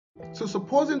So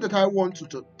supposing that I want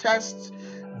to test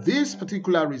this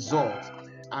particular result,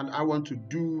 and I want to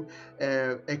do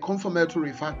a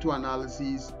confirmatory factor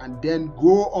analysis and then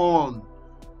go on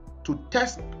to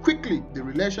test quickly the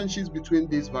relationships between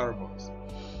these variables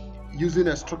using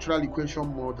a structural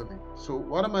equation modeling. So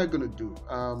what am I going to do?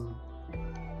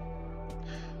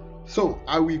 So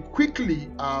I will quickly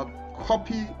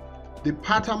copy the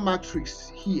pattern matrix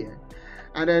here,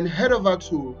 and then head over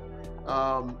to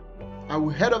I will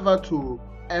head over to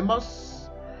Amos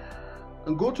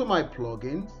and go to my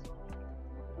plugins,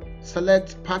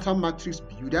 select pattern matrix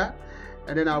builder,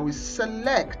 and then I will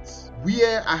select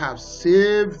where I have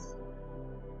saved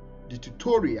the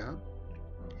tutorial.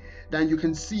 Then you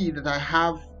can see that I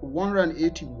have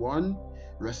 181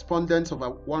 respondents over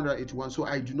 181, so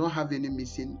I do not have any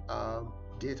missing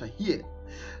data here.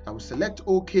 I will select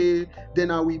OK,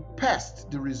 then I will paste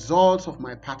the results of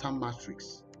my pattern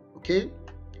matrix, okay,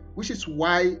 which is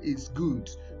why it's good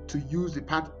to use the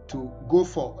pattern to go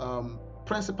for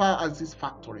principal axis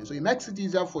factoring. So it makes it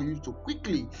easier for you to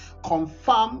quickly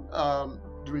confirm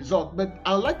the result. But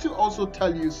I'd like to also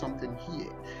tell you something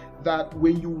here, that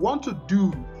when you want to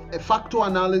do a factor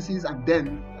analysis and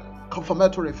then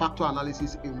confirmatory factor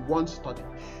analysis in one study,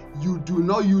 you do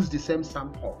not use the same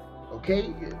sample.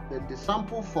 Okay, the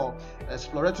sample for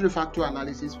exploratory factor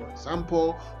analysis, for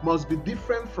example, must be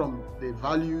different from the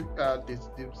value, the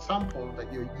sample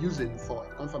that you're using for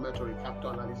confirmatory factor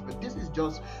analysis. But this is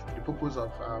just for the purpose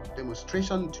of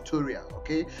demonstration tutorial.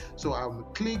 Okay, so I will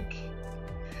click,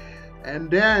 and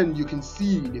then you can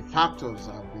see the factors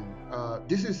have been.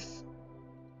 This is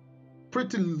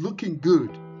pretty looking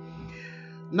good.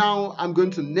 Now I'm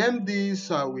going to name this.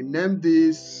 We name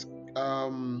this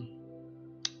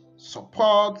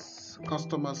supports,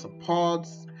 customer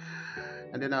supports,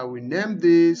 and then I will name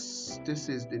this. This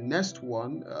is the next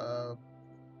one,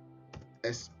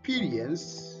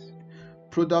 experience,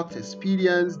 product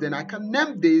experience. Then I can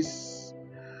name this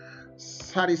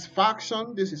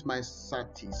satisfaction. This is my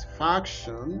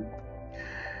satisfaction.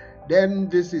 Then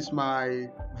this is my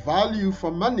value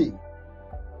for money.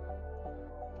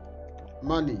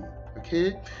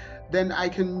 Okay, then I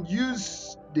can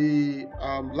use the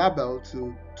label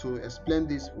to explain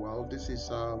this well. This is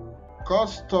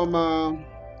customer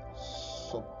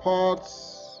support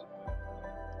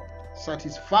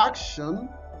satisfaction,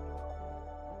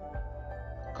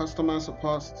 customer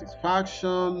support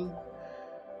satisfaction,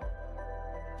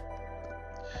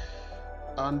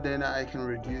 and then I can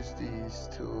reduce this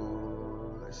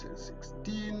to, let's say,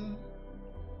 16.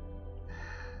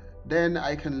 Then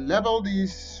I can label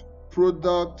this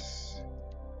product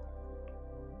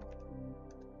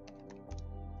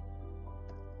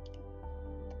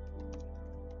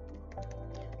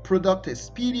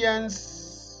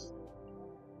experience.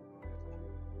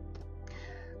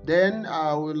 Then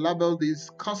I will label this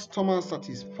customer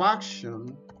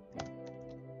satisfaction.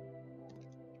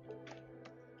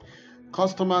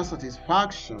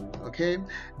 Okay,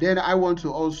 then I want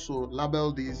to also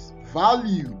label this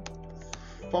value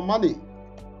for money.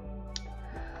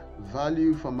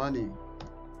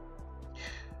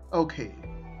 Okay,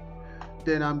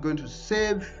 then I'm going to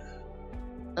save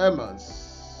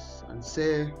Amos and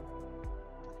say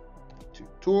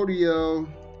tutorial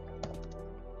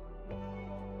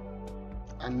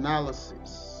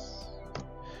analysis.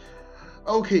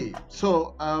 Okay,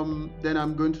 so then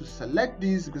I'm going to select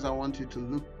this because I want it to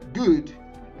look good.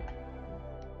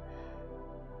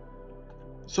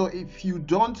 So if you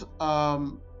don't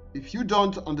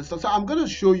understand, so I'm going to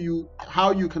show you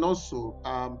how you can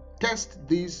also test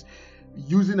this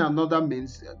using another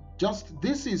means. Just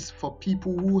this is for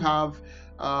people who have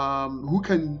who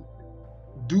can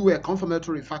do a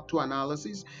confirmatory factor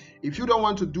analysis. If you don't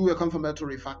want to do a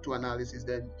confirmatory factor analysis,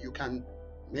 then you can,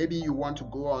 maybe you want to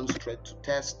go on straight to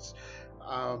tests,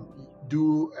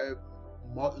 do a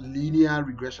linear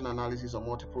regression analysis or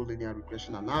multiple linear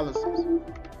regression analysis.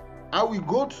 I will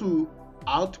go to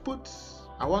outputs.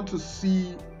 I want to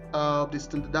see the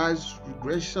standardized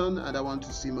regression, and I want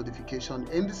to see modification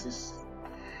indices.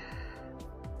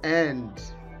 And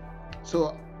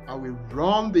so I will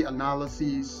run the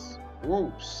analysis.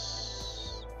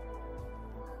 Whoops.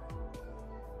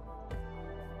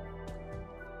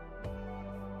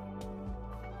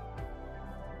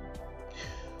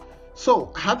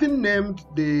 So having named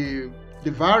the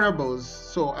variables,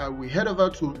 so I will head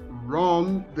over to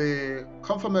run the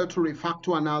confirmatory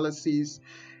factor analysis.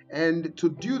 And to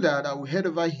do that, I will head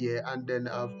over here, and then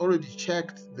I've already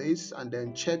checked this and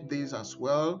then check this as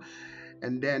well,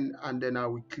 and then I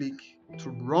will click to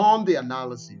run the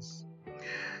analysis.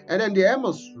 And then the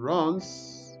Amos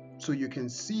runs, So you can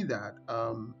see that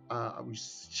I will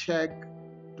check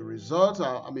the results.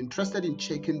 I'm interested in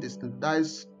checking the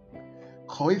standardized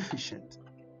coefficient.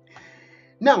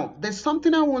 Now, there's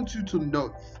something I want you to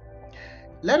note.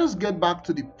 Let us get back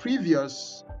to the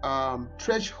previous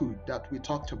threshold that we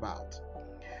talked about.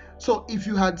 So if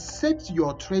you had set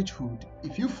your threshold,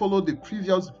 if you follow the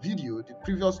previous video, the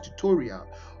previous tutorial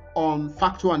on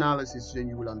factor analysis, then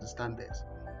you will understand this.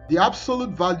 The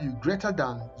absolute value greater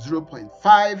than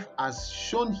 0.5 as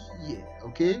shown here,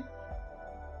 okay?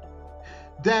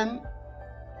 Then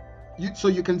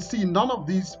you can see none of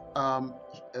these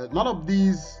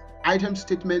item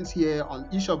statements here on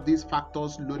each of these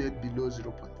factors loaded below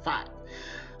 0.5.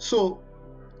 So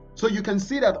you can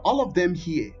see that all of them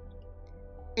here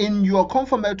in your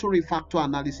confirmatory factor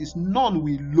analysis, none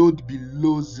will load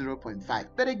below 0.5.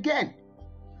 But again,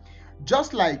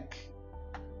 just like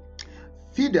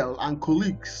Fidel and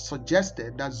colleagues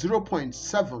suggested that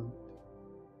 0.7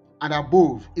 and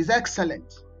above is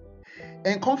excellent.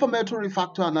 In confirmatory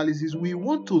factor analysis, we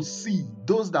want to see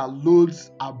those that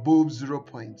loads above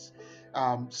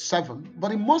 0.7,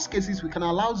 but in most cases we can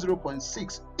allow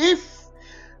 0.6 if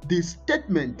the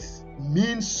statement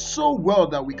means so well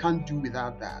that we can't do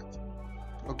without that.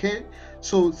 Okay,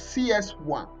 so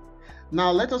CS1.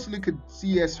 Now let us look at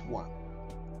CS1.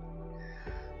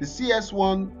 The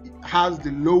CS1 has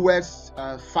the lowest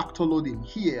factor loading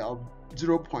here of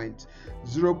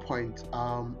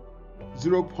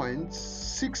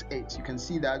 0.68. You can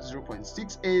see that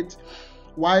 0.68,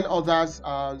 while others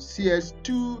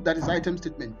CS2, that is item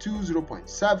statement 2,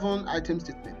 0.7, item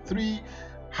statement 3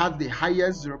 have the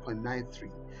highest 0.93.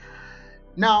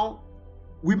 Now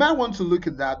we might want to look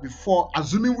at that before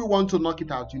assuming we want to knock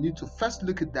it out. You need to first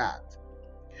look at that.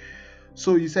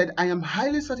 So you said, I am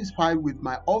highly satisfied with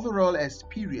my overall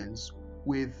experience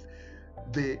with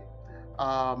the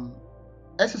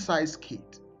exercise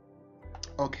kit.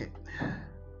 Okay,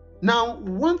 now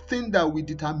one thing that will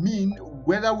determine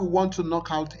whether we want to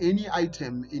knock out any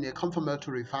item in a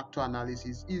confirmatory factor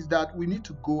analysis is that we need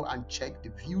to go and check the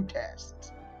view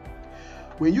test.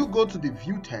 When you go to the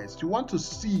view test, you want to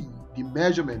see the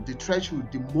measurement, the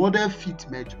threshold, the model fit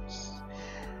measures.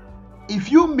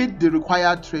 If you meet the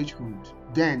required threshold,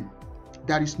 then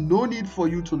there is no need for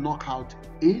you to knock out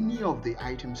any of the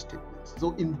item statements.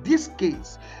 So in this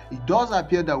case, it does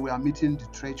appear that we are meeting the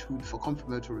threshold for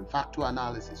confirmatory factor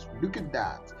analysis. Look at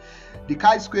that. The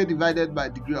chi-square divided by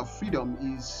degree of freedom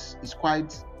is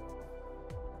quite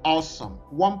awesome.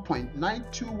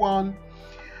 1.921.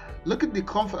 Look at the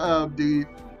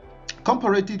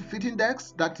comparative fit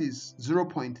index, that is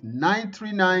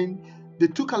 0.939. The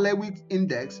Tukalewick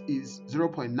index is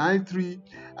 0.93,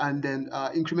 and then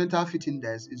incremental fit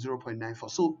index is 0.94.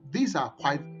 So these are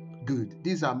quite good.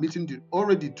 These are meeting the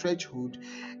already threshold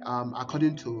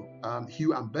according to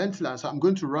Hugh and Bentler. So I'm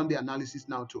going to run the analysis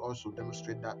now to also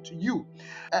demonstrate that to you.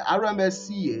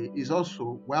 RMSCA is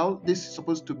also, well, this is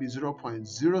supposed to be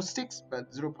 0.06,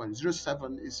 but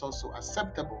 0.07 is also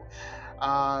acceptable.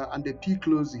 And the P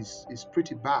close is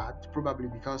pretty bad, probably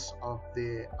because of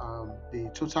the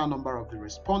total number of the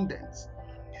respondents.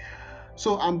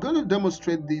 So I'm going to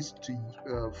demonstrate this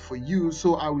for you.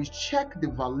 So I will check the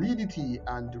validity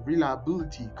and the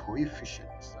reliability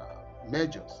coefficients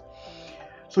measures.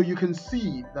 So you can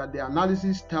see that the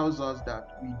analysis tells us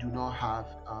that we do not have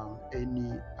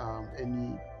any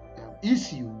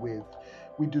issue with.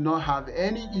 We do not have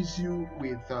any issue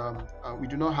with. We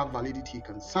do not have validity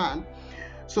concern.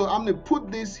 So I'm going to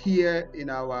put this here in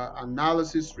our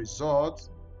analysis results.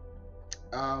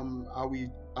 I will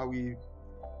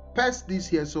paste this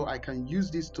here so I can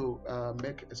use this to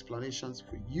make explanations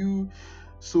for you.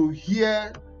 So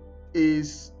here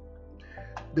is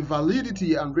the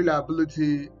validity and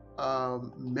reliability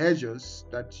measures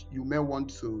that you may want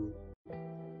to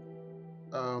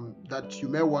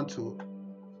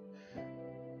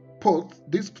put.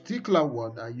 This particular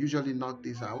one, I usually knock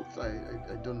this out.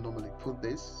 I don't normally put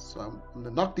this, so I'm going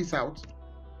to knock this out.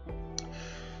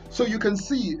 So you can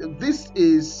see this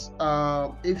is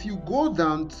if you go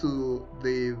down to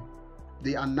the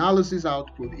analysis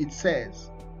output, it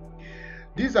says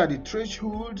these are the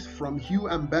thresholds from Hugh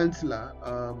and Bentler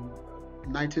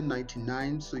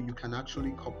 1999. So you can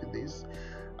actually copy this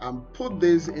and put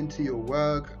this into your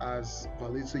work as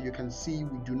valid, so you can see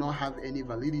we do not have any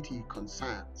validity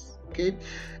concerns. Okay,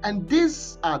 and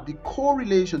these are the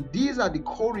correlations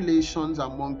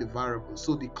among the variables.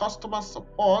 So the customer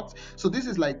support, so this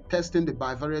is like testing the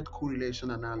bivariate correlation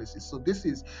analysis. So this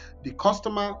is the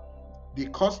customer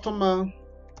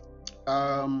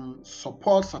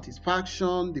support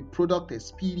satisfaction, the product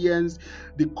experience,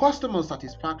 the customer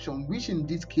satisfaction, which in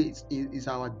this case is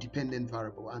our dependent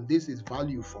variable, and this is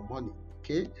value for money.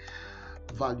 Okay,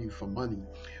 value for money.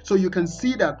 So you can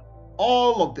see that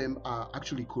all of them are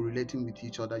actually correlating with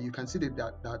each other. You can see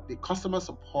that the customer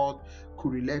support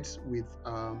correlates with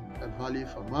a value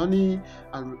for money,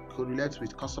 and correlates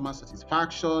with customer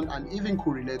satisfaction, and even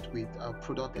correlates with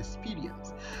product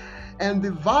experience. And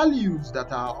the values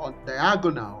that are on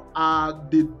diagonal are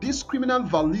the discriminant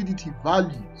validity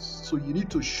values. So you need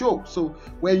to show. So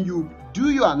when you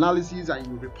do your analysis and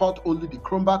you report only the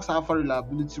Cronbach's alpha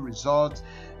reliability results,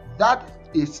 that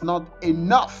is not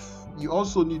enough. You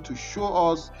also need to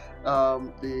show us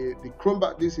the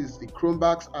Cronbach. This is the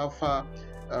Cronbach's alpha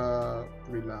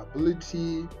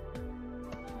reliability.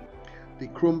 The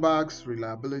Cronbach's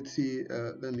reliability.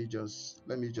 Let me just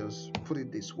put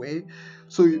it this way.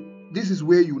 So this is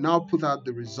where you now put out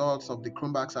the results of the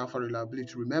Cronbach's alpha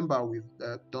reliability. Remember, we've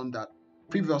done that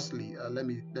previously. Let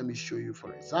me show you,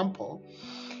 for example.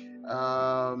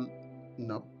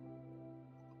 No.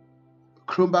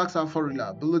 Cronbach's alpha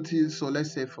reliability. So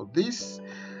let's say for this,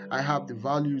 I have the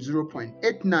value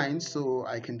 0.89. So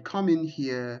I can come in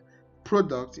here.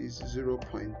 Product is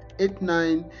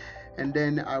 0.89, and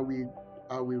then I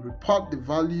will report the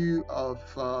value of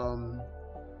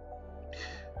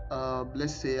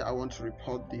let's say I want to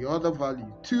report the other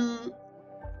value too,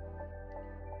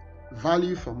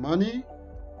 value for money.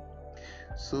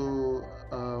 So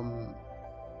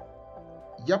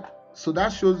yep, so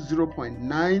that shows 0.9,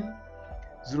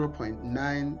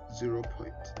 0.9,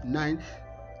 0.90.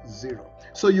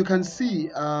 So you can see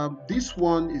this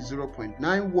one is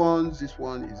 0.91, this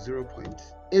one is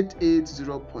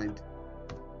 0.88,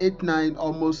 0.89,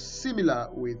 almost similar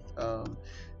with the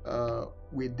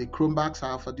Cronbach's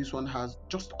alpha. This one has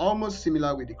just almost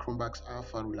similar with the Cronbach's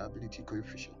alpha reliability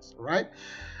coefficients. Right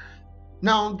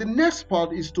now, the next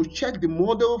part is to check the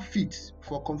model fit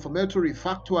for confirmatory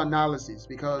factor analysis,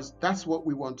 because that's what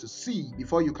we want to see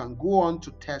before you can go on to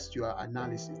test your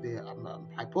analysis, the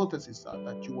hypothesis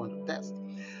that you want to test.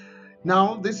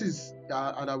 Now, this is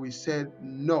that we said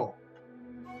no.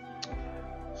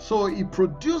 So it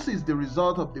produces the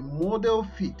result of the model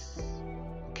fit.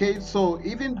 Okay, so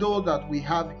even though that we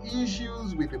have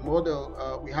issues with the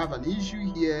model, we have an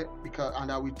issue here, because,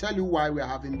 and I will tell you why we are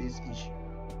having this issue.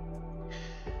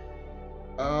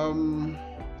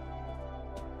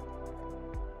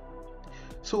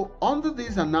 So under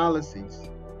this analysis,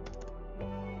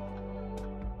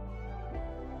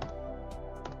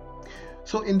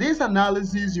 so in this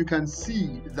analysis, you can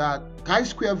see that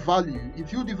chi-square value,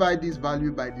 if you divide this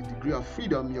value by the degree of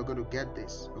freedom, you're going to get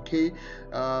this. Okay,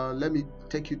 let me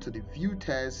take you to the view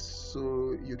test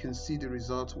so you can see the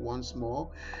result once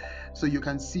more. So you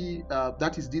can see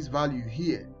that is this value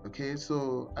here. Okay,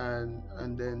 so and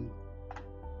then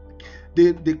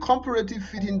the comparative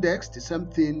fit index, the same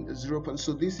thing, 0.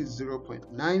 So this is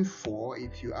 0.94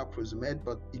 if you approximate,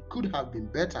 but it could have been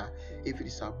better if it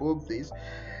is above this.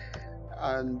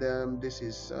 And this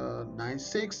is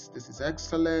 96. This is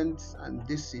excellent, and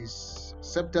this is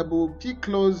acceptable. P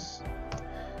close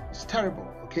is terrible.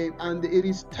 Okay, and it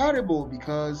is terrible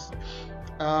because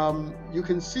you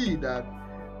can see that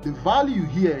the value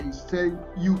here is saying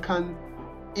you can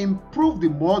improve the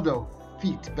model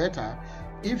fit better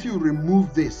if you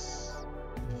remove this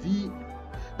V,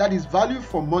 that is value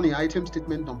for money item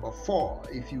statement number 4.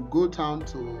 If you go down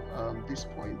to this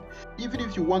point, even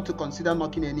if you want to consider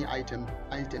knocking any item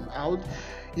out,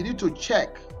 you need to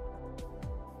check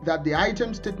that the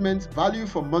item statement value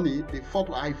for money, the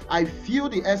photo, I feel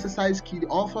the exercise kit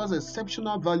offers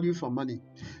exceptional value for money,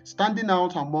 standing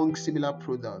out among similar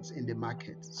products in the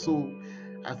market. So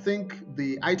I think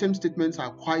the item statements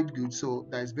are quite good, so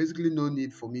there's basically no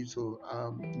need for me to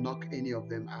knock any of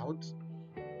them out.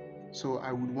 So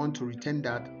I would want to retain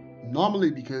that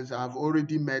normally because I've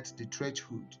already met the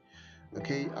threshold.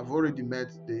 Okay, I've already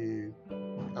met the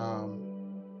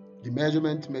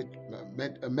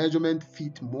measurement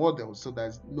fit model, so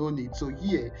there's no need. So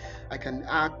here I can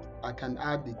add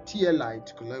the TLI,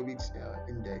 Tukulewicz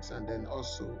index, and then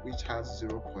also which has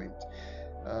 0.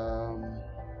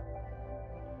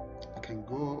 I can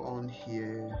go on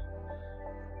here.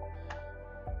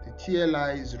 The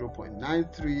TLI is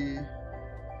 0.93,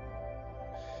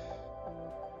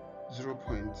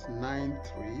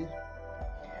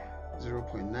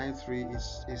 0.93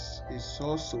 is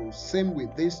also same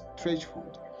with this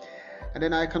threshold. And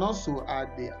then I can also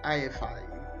add the IFI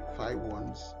if I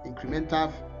want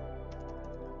incremental,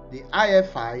 the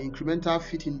IFI incremental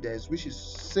fit index, which is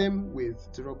same with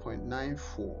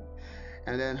 0.94.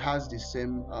 and then has the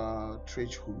same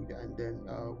threshold, and then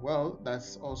well,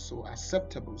 that's also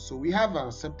acceptable. So we have an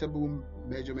acceptable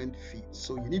measurement feet,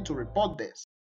 so you need to report this.